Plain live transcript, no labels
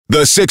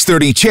The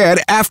 6:30 CHED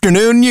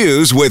Afternoon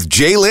News with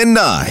Jaylen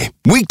Nye.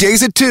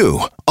 Weekdays at 2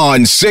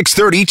 on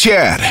 6:30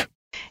 CHED.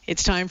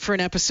 It's time for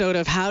an episode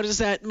of How Does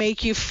That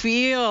Make You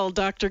Feel?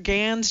 Dr.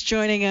 Gans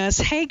joining us.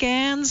 Hey,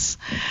 Gans.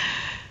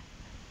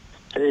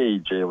 Hey,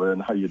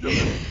 Jaylen. How you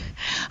doing?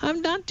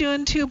 I'm not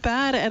doing too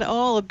bad at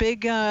all. A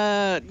big,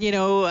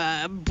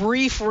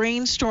 brief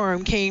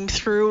rainstorm came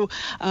through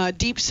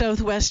deep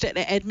southwest at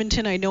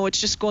Edmonton. I know it's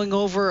just going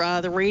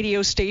over the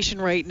radio station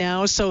right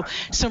now. So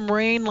some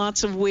rain,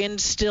 lots of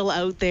wind still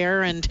out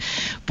there. And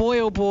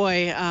boy, oh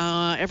boy,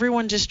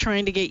 everyone just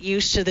trying to get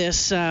used to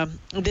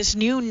this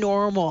new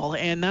normal.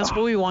 And that's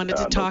what we wanted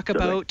to talk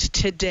about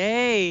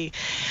today.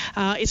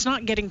 It's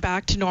not getting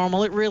back to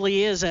normal. It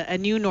really is a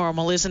new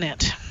normal, isn't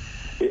it?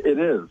 It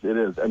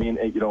is. I mean,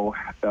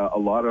 a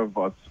lot of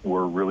us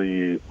were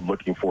really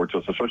looking forward to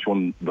this, especially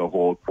when the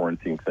whole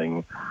quarantine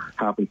thing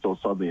happened so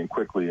suddenly and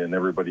quickly, and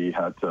everybody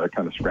had to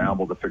kind of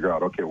scramble to figure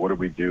out, okay, what do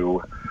we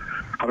do?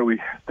 How do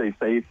we stay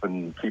safe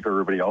and keep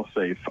everybody else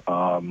safe?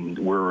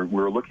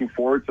 We're looking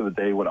forward to the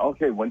day when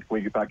can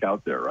we get back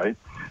out there, right?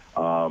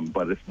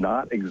 But it's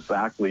not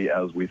exactly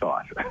as we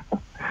thought.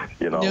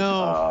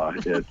 No.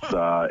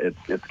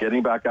 It's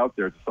getting back out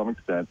there to some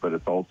extent, but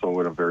it's also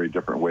in a very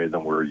different way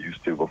than we're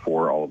used to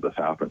before all of this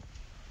happened.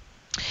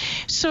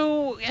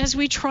 So as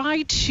we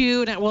try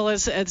to,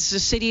 as the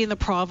city and the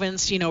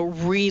province,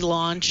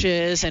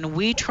 relaunches and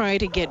we try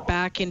to get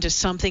back into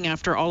something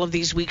after all of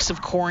these weeks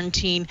of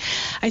quarantine,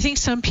 I think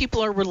some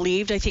people are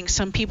relieved. I think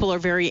some people are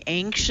very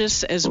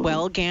anxious as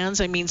well, Gans.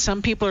 I mean,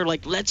 some people are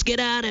like, let's get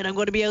at it. I'm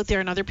going to be out there.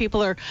 And other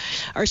people are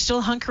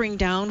still hunkering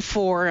down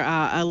for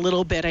a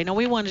little bit. I know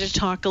we wanted to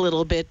talk a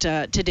little bit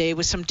today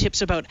with some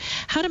tips about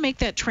how to make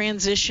that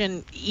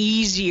transition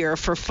easier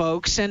for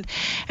folks. And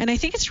I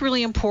think it's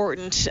really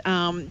important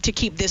to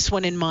keep this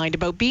one in mind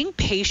about being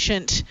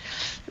patient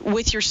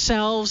with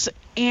yourselves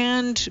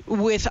and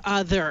with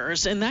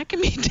others, and that can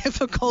be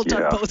difficult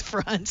on both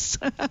fronts.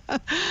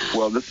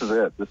 Well, this is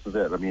it.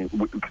 I mean,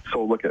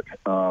 so look at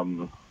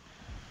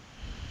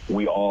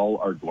we all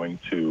are going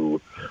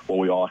to,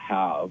 we all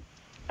have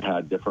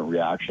had different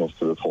reactions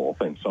to this whole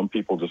thing. Some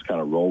people just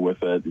kind of roll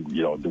with it.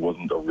 There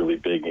wasn't a really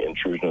big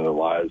intrusion in their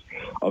lives.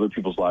 Other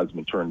people's lives have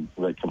been turned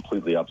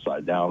completely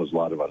upside down. There's a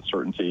lot of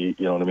uncertainty,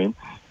 you know what I mean?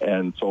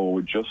 And so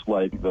just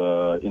like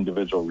the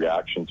individual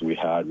reactions we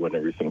had when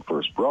everything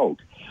first broke,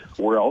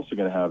 we're also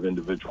going to have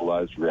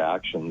individualized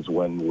reactions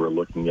when we're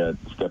looking at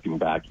stepping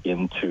back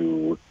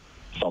into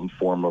some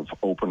form of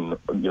open,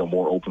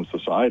 more open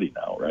society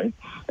now, right?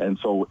 And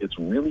so it's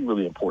really,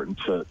 really important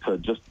to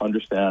just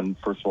understand,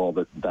 first of all,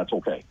 that that's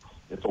okay.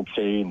 It's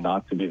okay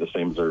not to be the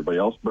same as everybody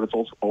else, but it's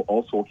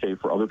also okay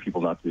for other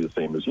people not to be the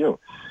same as you.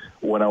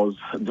 When I was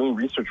doing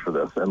research for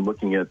this and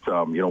looking at,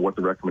 what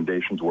the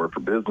recommendations were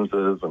for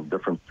businesses and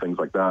different things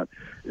like that,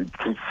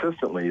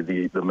 consistently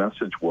the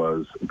message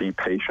was be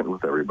patient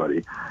with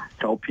everybody.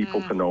 Tell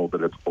people to know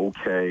that it's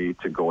okay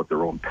to go at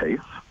their own pace,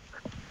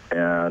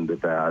 and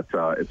that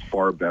it's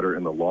far better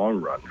in the long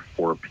run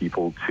for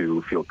people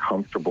to feel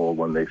comfortable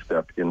when they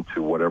step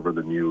into whatever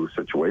the new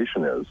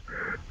situation is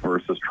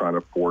versus trying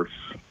to force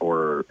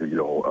or,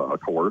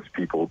 coerce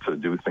people to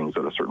do things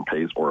at a certain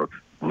pace or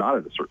not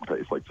at a certain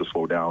pace, like to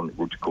slow down,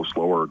 to go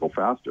slower or go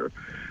faster.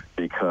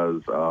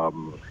 Because,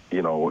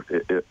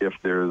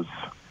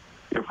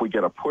 if we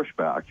get a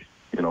pushback,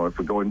 if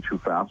we're going too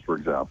fast, for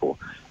example,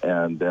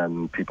 and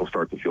then people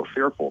start to feel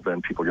fearful,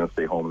 then people are going to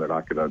stay home and they're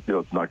not going to,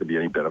 it's not going to be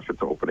any benefit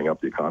to opening up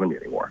the economy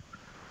anymore.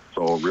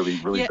 So it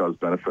really does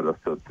benefit us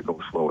to go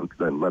slow and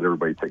then let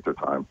everybody take their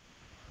time.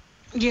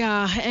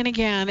 Yeah, and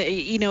again,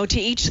 to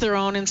each their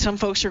own, and some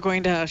folks are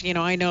going to,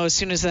 I know as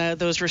soon as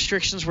those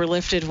restrictions were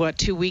lifted,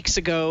 2 weeks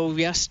ago,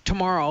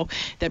 tomorrow,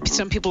 that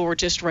some people were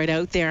just right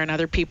out there, and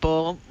other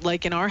people,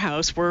 like in our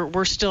house,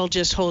 we're still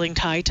just holding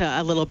tight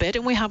a little bit,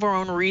 and we have our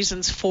own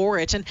reasons for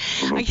it. And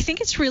I think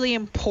it's really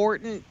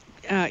important,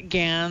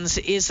 Gans,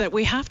 is that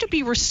we have to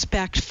be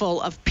respectful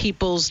of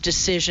people's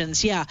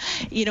decisions. Yeah,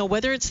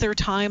 whether it's their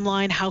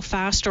timeline, how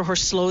fast or how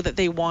slow that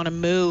they want to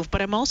move.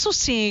 But I'm also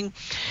seeing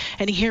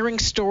and hearing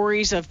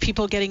stories of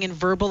people getting in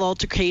verbal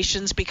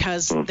altercations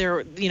because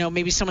they're,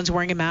 maybe someone's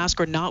wearing a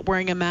mask or not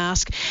wearing a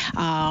mask.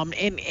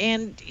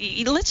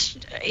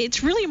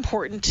 It's really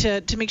important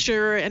to make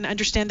sure and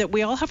understand that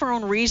we all have our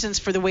own reasons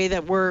for the way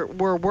that we're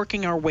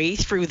working our way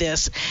through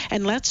this.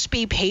 And let's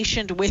be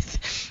patient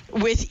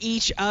with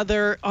each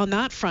other on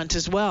that front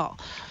as well.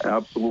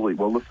 Absolutely.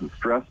 Well, listen,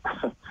 stress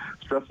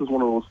is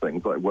one of those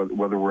things, like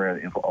whether we're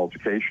in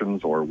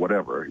altercations or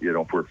whatever,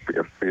 if we're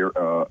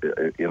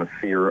in a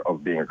fear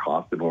of being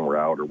accosted when we're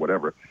out or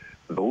whatever,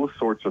 those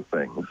sorts of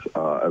things,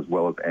 as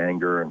well as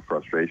anger and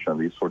frustration,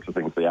 these sorts of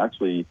things, they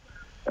actually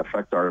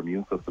affect our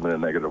immune system in a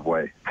negative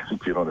way. Do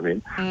you know what I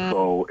mean?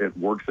 So it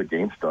works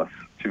against us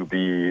to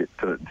be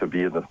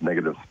in this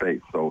negative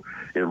space. So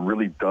it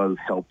really does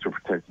help to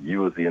protect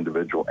you as the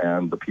individual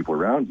and the people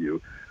around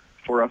you,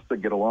 for us to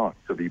get along,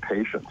 to be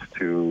patient,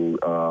 to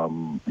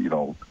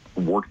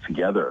work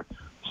together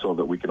so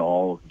that we can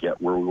all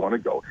get where we want to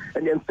go.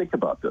 And think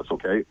about this,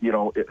 okay?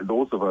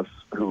 Those of us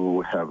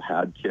who have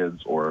had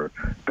kids or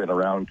been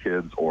around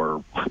kids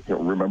or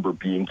remember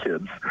being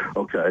kids,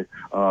 okay,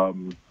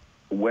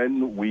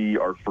 when we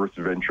are first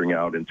venturing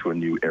out into a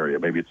new area,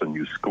 maybe it's a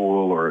new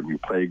school or a new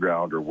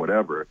playground or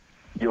whatever,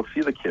 you'll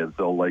see the kids.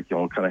 They'll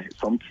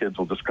some kids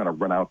will just kind of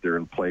run out there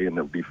and play, and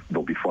they'll be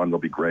fun. They'll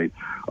be great.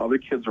 Other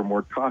kids are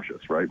more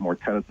cautious, right? More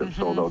tentative.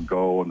 So they'll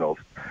go and they'll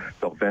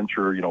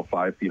venture,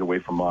 5 feet away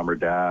from mom or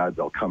dad.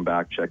 They'll come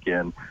back, check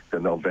in.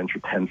 Then they'll venture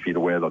 10 feet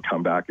away. They'll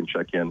come back and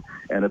check in.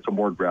 And it's a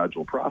more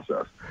gradual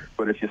process.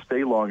 But if you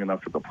stay long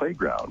enough at the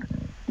playground,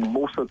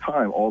 most of the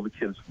time, all the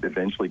kids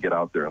eventually get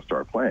out there and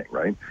start playing,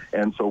 right?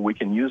 And so we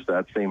can use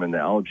that same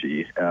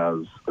analogy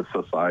as the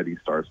society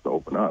starts to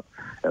open up.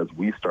 As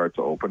we start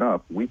to open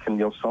up, we can,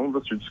 some of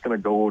us are just going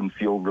to go and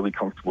feel really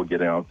comfortable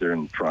getting out there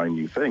and trying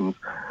new things.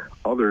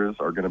 Others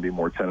are going to be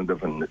more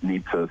tentative and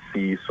need to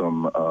see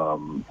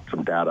some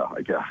data,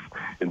 I guess,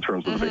 in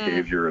terms of the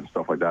behavior and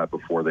stuff like that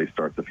before they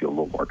start to feel a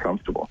little more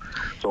comfortable.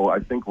 So I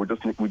think we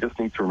just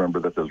need to remember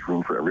that there's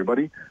room for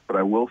everybody. But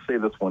I will say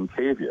this one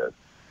caveat.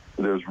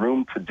 There's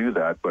room to do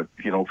that, but,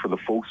 for the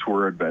folks who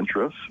are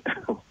adventurous,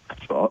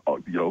 so,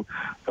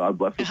 God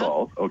bless us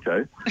all,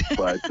 okay?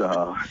 But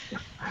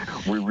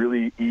we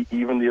really,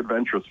 even the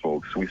adventurous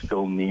folks, we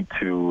still need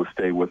to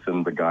stay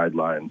within the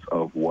guidelines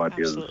of what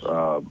is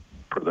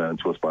presented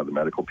to us by the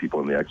medical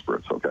people and the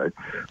experts, okay?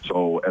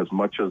 So as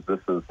much as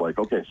this is like,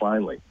 okay,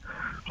 finally,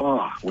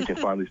 we can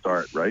finally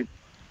start, right?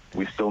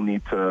 We still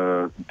need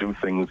to do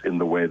things in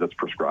the way that's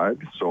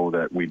prescribed so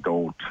that we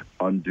don't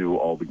undo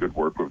all the good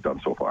work we've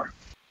done so far.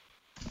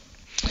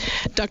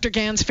 Dr.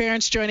 Gans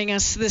Ference joining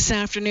us this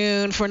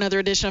afternoon for another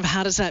edition of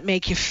How Does That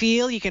Make You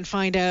Feel? You can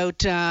find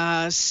out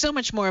so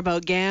much more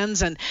about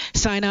Gans and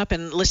sign up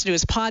and listen to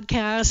his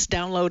podcast,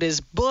 download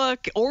his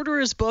book, order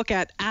his book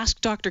at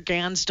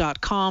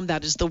AskDrGans.com.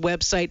 That is the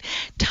website.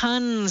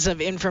 Tons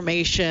of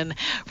information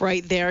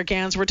right there.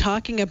 Gans, we're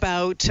talking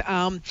about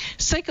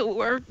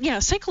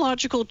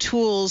psychological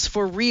tools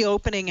for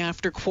reopening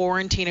after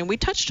quarantine. And we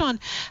touched on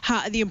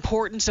the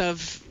importance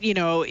of,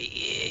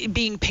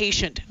 being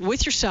patient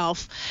with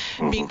yourself,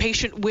 being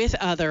patient with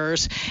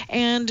others.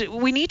 And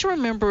we need to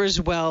remember as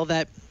well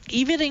that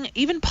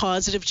even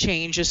positive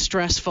change is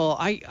stressful.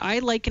 I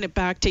liken it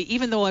back to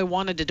even though I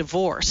wanted a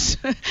divorce,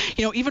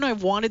 even though I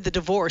wanted the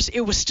divorce,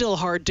 it was still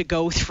hard to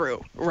go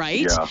through,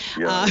 right?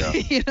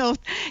 Yeah.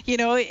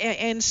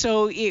 And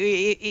so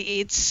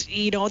it's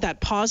that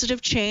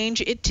positive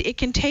change. It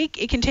can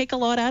take a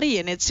lot out of you,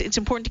 and it's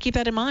important to keep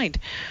that in mind.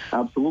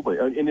 Absolutely,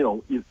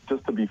 and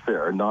just to be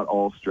fair, not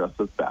all stress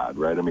is bad,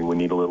 right? I mean, we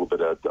need a little bit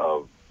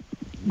of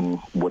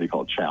what do you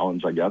call it,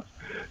 challenge, I guess,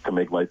 to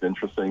make life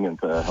interesting and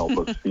to help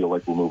us feel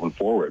like we're moving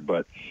forward.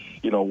 But,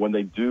 when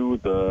they do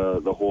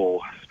the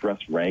whole stress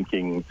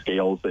ranking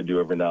scales they do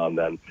every now and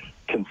then,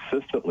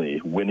 consistently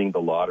winning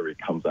the lottery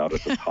comes out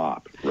at the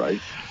top,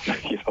 right?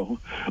 I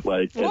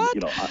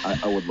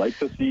would like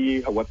to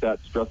see what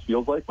that stress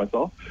feels like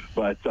myself,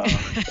 but the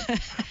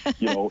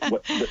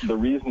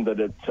reason that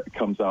it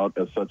comes out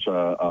as such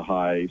a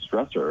high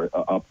stressor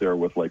up there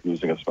with like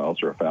losing a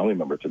spouse or a family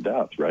member to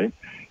death, right,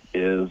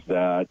 is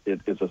that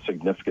it is a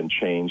significant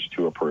change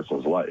to a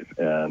person's life,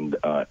 and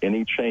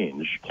any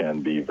change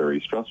can be very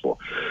stressful.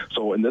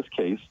 So in this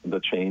case, the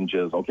change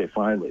is, okay,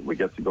 finally, we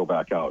get to go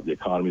back out. The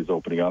economy is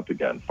opening up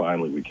again.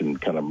 Finally, we can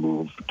kind of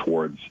move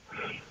towards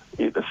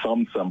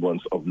some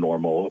semblance of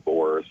normal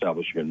or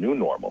establishing a new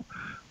normal.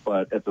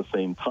 But at the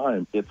same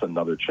time, it's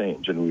another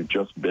change. And we've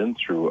just been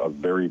through a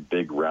very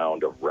big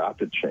round of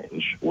rapid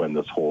change when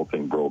this whole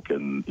thing broke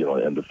in,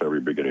 end of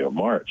February, beginning of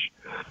March.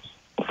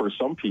 For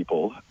some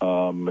people,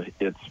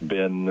 it's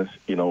been,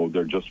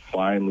 they're just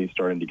finally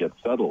starting to get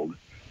settled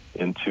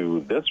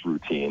into this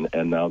routine,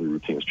 and now the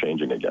routine is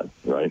changing again,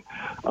 right?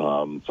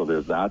 So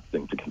there's that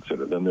thing to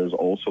consider. Then there's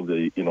also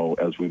the,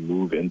 as we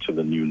move into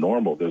the new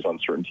normal, there's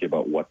uncertainty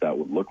about what that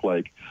would look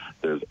like.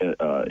 There's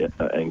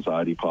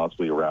anxiety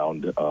possibly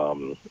around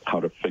how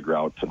to figure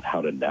out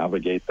how to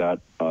navigate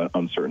that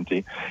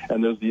uncertainty.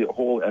 And there's the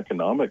whole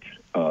economic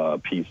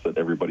piece that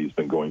everybody's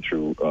been going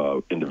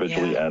through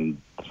individually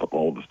and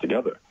all of us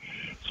together.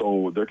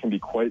 So there can be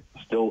quite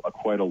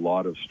a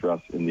lot of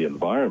stress in the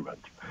environment.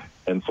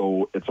 And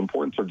so it's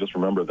important to just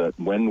remember that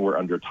when we're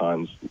under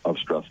times of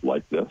stress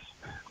like this,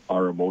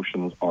 our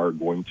emotions are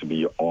going to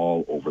be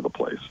all over the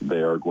place.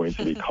 They are going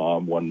to be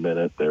calm one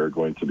minute. They're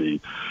going to be,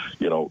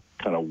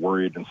 kind of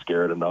worried and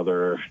scared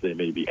another. They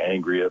may be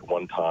angry at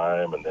one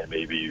time, and they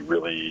may be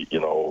really,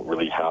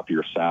 really happy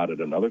or sad at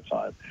another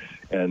time.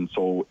 And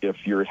so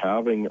if you're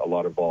having a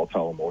lot of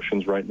volatile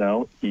emotions right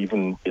now,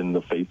 even in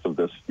the face of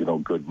this,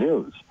 good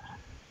news,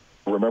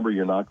 remember,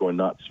 you're not going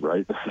nuts,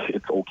 right?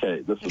 It's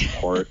okay. This is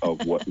part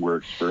of what we're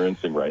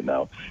experiencing right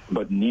now.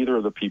 But neither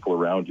of the people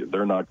around you,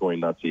 they're not going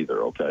nuts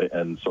either, okay?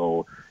 And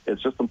so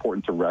it's just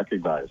important to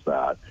recognize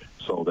that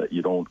so that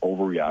you don't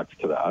overreact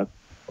to that.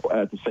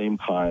 At the same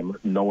time,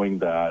 knowing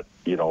that,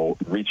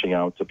 reaching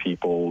out to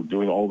people,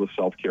 doing all the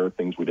self-care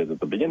things we did at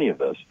the beginning of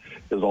this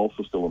is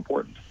also still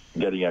important.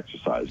 getting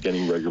exercise,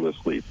 getting regular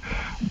sleep,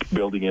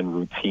 building in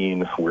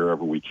routine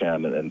wherever we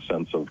can, and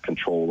sense of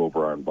control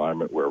over our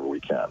environment wherever we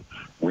can,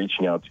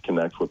 reaching out to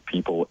connect with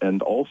people,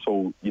 and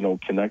also,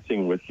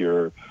 connecting with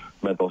your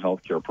mental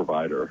health care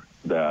provider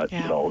that,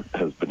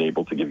 has been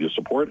able to give you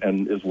support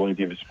and is willing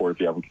to give you support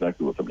if you haven't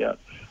connected with them yet.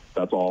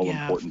 That's all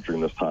important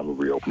during this time of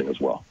reopening as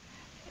well.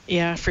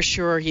 Yeah, for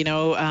sure.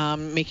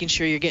 Making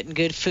sure you're getting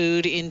good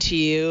food into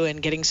you and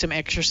getting some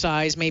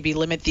exercise, maybe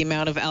limit the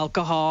amount of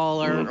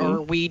alcohol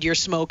or weed you're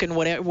smoking,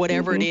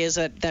 whatever it is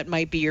that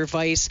might be your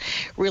vice.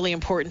 Really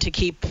important to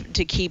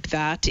keep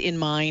that in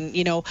mind.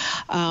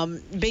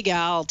 Big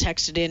Al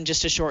texted in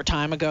just a short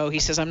time ago. He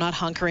says, I'm not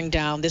hunkering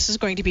down. This is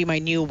going to be my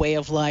new way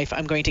of life.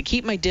 I'm going to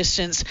keep my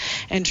distance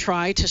and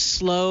try to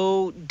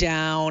slow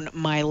down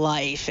my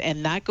life.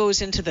 And that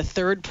goes into the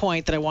third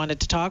point that I wanted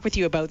to talk with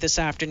you about this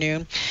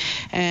afternoon.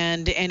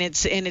 And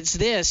it's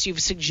this. You've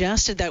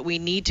suggested that we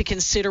need to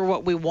consider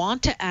what we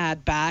want to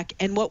add back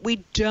and what we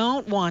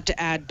don't want to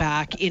add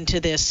back into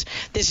this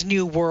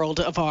new world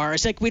of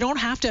ours. Like, we don't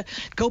have to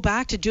go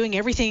back to doing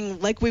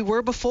everything like we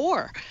were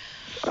before.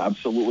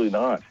 Absolutely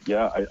not.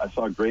 Yeah, I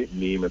saw a great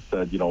meme. It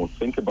said,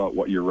 think about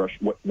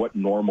what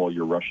normal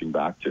you're rushing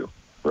back to.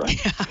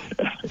 Right. Yeah.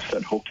 And I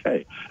said,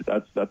 okay,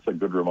 that's a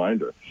good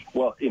reminder.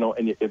 Well,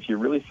 and if you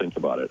really think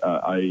about it,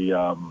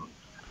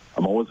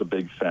 I'm always a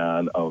big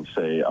fan of,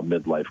 say, a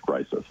midlife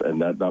crisis,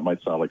 and that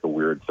might sound like a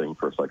weird thing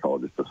for a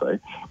psychologist to say,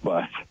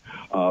 but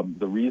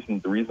the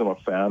reason I'm a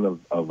fan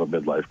of a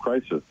midlife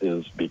crisis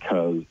is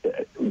because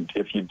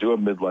if you do a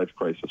midlife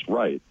crisis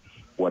right,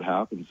 what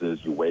happens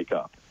is you wake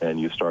up and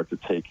you start to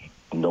take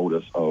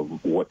notice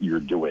of what you're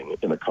doing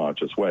in a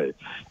conscious way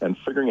and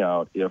figuring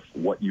out if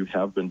what you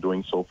have been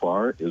doing so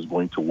far is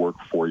going to work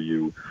for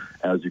you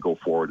as you go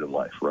forward in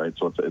life, right?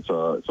 So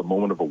it's a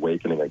moment of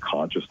awakening and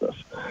consciousness.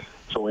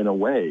 So in a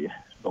way,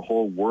 the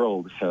whole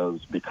world has,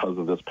 because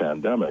of this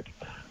pandemic,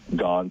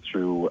 gone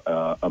through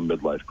a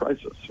midlife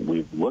crisis.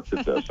 We've looked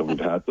at this and we've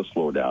had to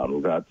slow down,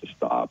 we've had to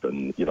stop,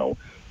 and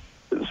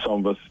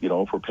some of us,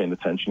 if we're paying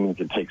attention, we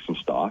can take some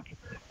stock.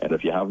 And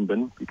if you haven't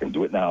been, you can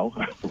do it now,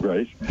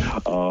 right?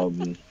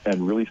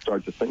 And really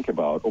start to think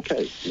about,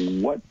 okay,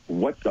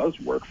 what does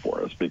work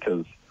for us?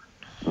 Because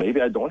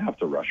maybe I don't have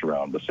to rush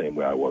around the same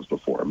way I was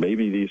before.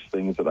 Maybe these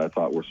things that I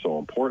thought were so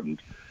important,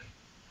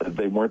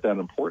 they weren't that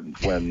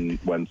important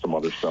when some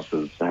other stuff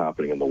is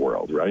happening in the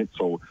world, right?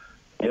 So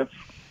if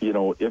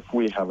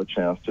we have a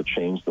chance to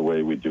change the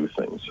way we do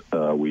things,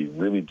 we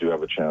really do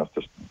have a chance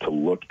to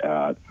look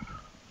at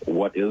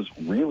what is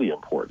really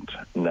important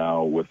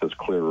now with this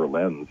clearer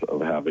lens of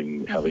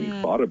having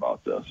thought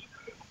about this.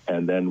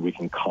 And then we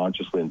can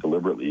consciously and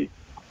deliberately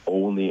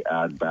only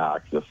add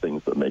back the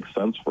things that make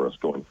sense for us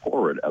going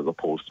forward, as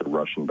opposed to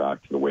rushing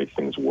back to the way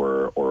things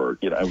were, or,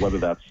 and whether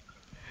that's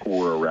who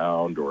we're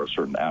around or a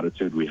certain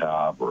attitude we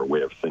have or a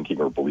way of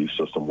thinking or belief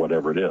system,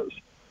 whatever it is.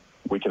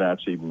 We can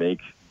actually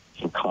make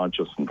some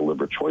conscious and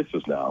deliberate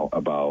choices now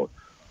about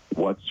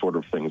what sort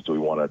of things do we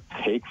want to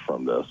take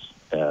from this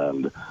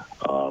and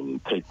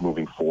take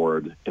moving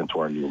forward into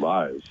our new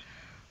lives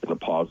in a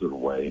positive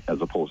way, as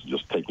opposed to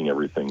just taking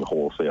everything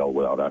wholesale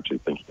without actually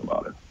thinking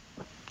about it.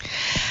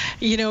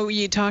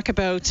 You talk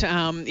about,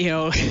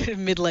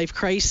 midlife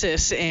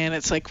crisis, and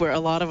it's like where a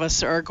lot of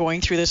us are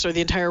going through this, or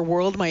the entire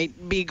world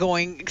might be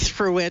going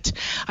through it.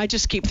 I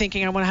just keep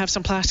thinking I want to have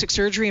some plastic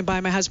surgery and buy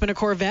my husband a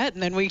Corvette,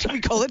 and then we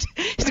call it,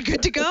 it's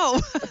good to go.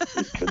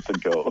 It's good to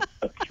go.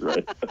 That's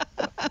right.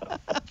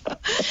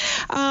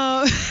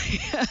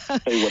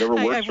 Hey, whatever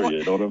works for you,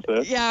 you know what I'm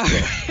saying? Yeah.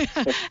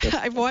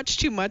 I've watched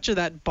too much of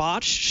that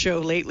Botched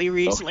show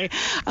recently.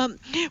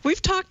 Okay.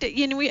 We've talked, I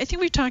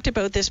think we've talked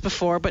about this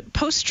before, but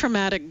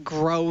post-traumatic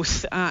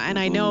growth, and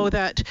I know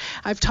that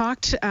I've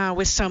talked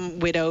with some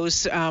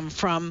widows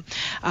from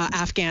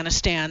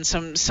Afghanistan,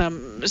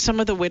 some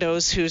of the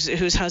widows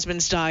whose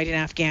husbands died in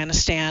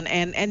Afghanistan,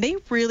 and they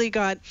really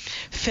got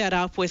fed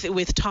up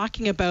with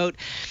talking about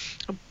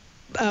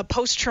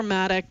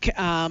post-traumatic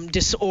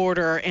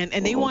disorder,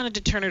 and they wanted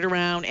to turn it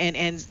around,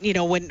 and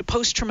when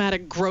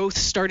post-traumatic growth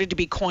started to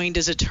be coined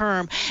as a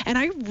term, and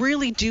I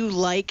really do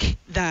like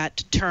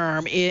that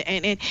term,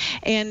 and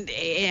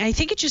I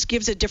think it just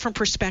gives a different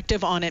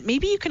perspective on it.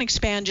 Maybe you can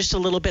expand just a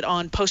little bit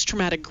on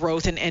post-traumatic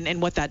growth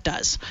and what that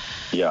does.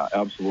 Yeah,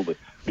 absolutely.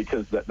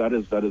 Because that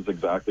is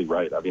exactly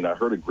right. I mean, I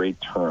heard a great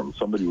term.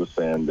 Somebody was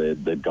saying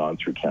they'd gone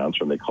through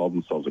cancer and they called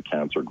themselves a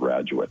cancer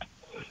graduate.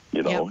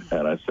 Yep.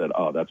 And I said,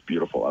 oh, that's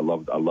beautiful. I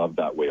love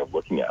that way of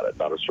looking at it.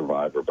 Not a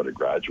survivor, but a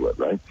graduate,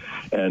 right?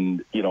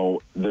 And,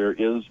 there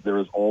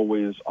is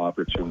always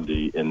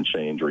opportunity in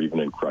change or even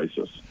in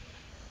crisis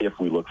if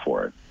we look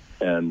for it.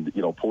 And,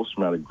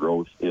 post-traumatic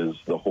growth is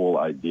the whole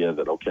idea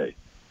that, okay,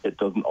 it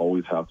doesn't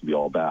always have to be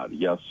all bad.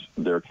 Yes,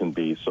 there can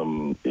be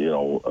some,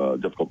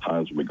 difficult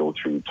times when we go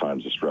through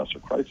times of stress or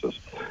crisis,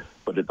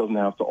 but it doesn't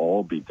have to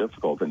all be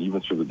difficult. And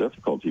even through the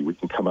difficulty, we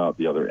can come out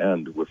the other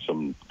end with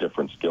some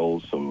different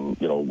skills,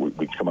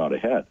 we come out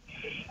ahead.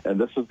 And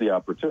this is the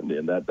opportunity,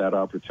 and that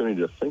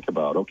opportunity to think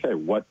about, okay,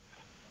 what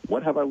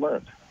have I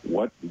learned?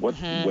 what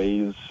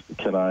ways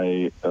can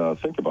I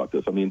think about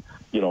this? I mean,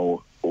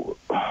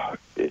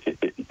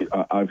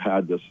 I've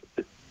had this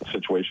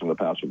situation in the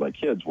past with my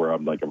kids where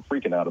I'm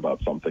freaking out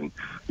about something,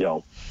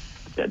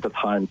 at the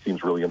time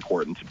seems really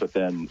important, but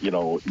then,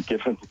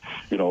 given,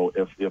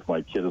 if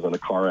my kid is in a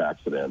car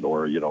accident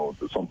or,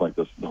 something like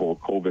this, the whole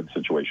COVID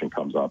situation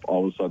comes up,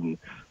 all of a sudden,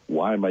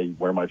 where am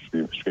I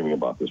screaming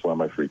about this? Why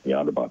am I freaking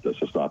out about this?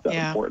 It's not that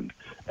important.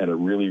 And it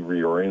really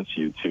reorients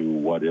you to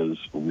what is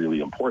really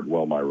important.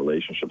 Well, my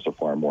relationships are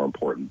far more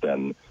important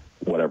than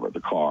whatever, the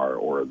car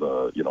or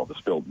the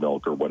spilled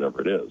milk or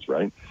whatever it is,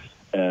 right?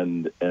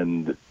 And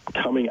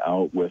coming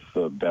out with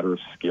better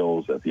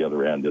skills at the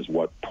other end is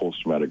what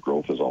post-traumatic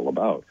growth is all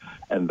about.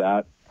 And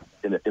that,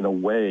 in a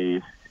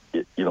way,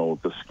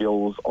 the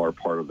skills are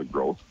part of the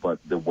growth, but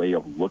the way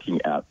of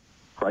looking at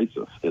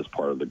crisis is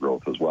part of the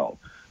growth as well.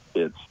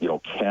 It's,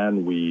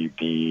 can we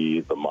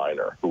be the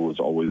miner who is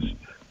always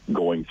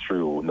going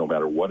through, no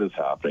matter what is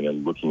happening,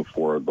 and looking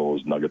for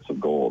those nuggets of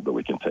gold that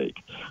we can take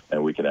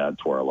and we can add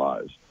to our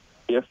lives?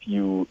 If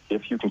you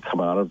can come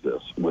out of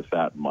this with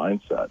that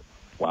mindset,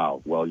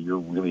 wow, well, you're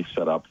really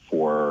set up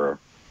for,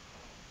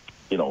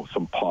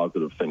 some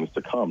positive things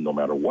to come, no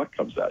matter what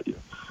comes at you.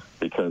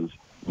 Because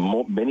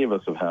many of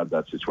us have had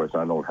that situation.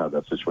 I know I've had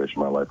that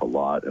situation in my life a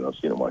lot, and I've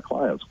seen it in my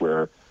clients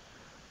where,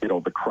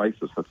 the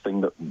crisis, the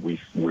thing that we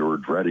were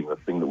dreading, the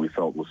thing that we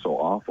felt was so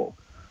awful,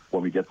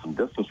 when we get some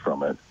distance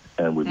from it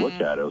and we look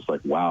at it, it's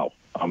like, wow,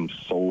 I'm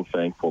so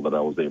thankful that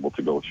I was able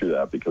to go through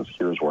that because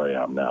here's where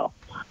I am now,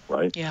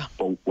 right? Yeah.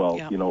 But,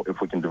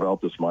 if we can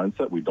develop this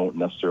mindset, we don't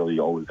necessarily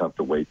always have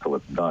to wait till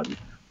it's done.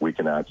 We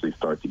can actually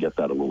start to get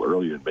that a little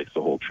earlier and makes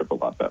the whole trip a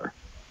lot better.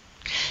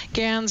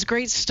 Gans,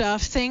 great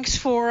stuff. Thanks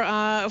for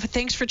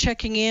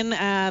checking in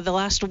the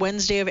last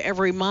Wednesday of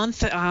every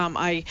month.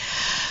 I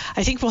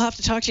think we'll have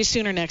to talk to you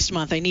sooner next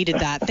month. I needed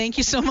that. Thank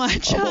you so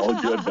much. All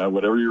good, man.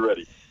 Whenever you're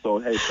ready. So,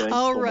 hey, thanks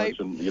all so right. much.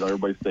 And,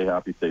 everybody stay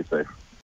happy, stay safe.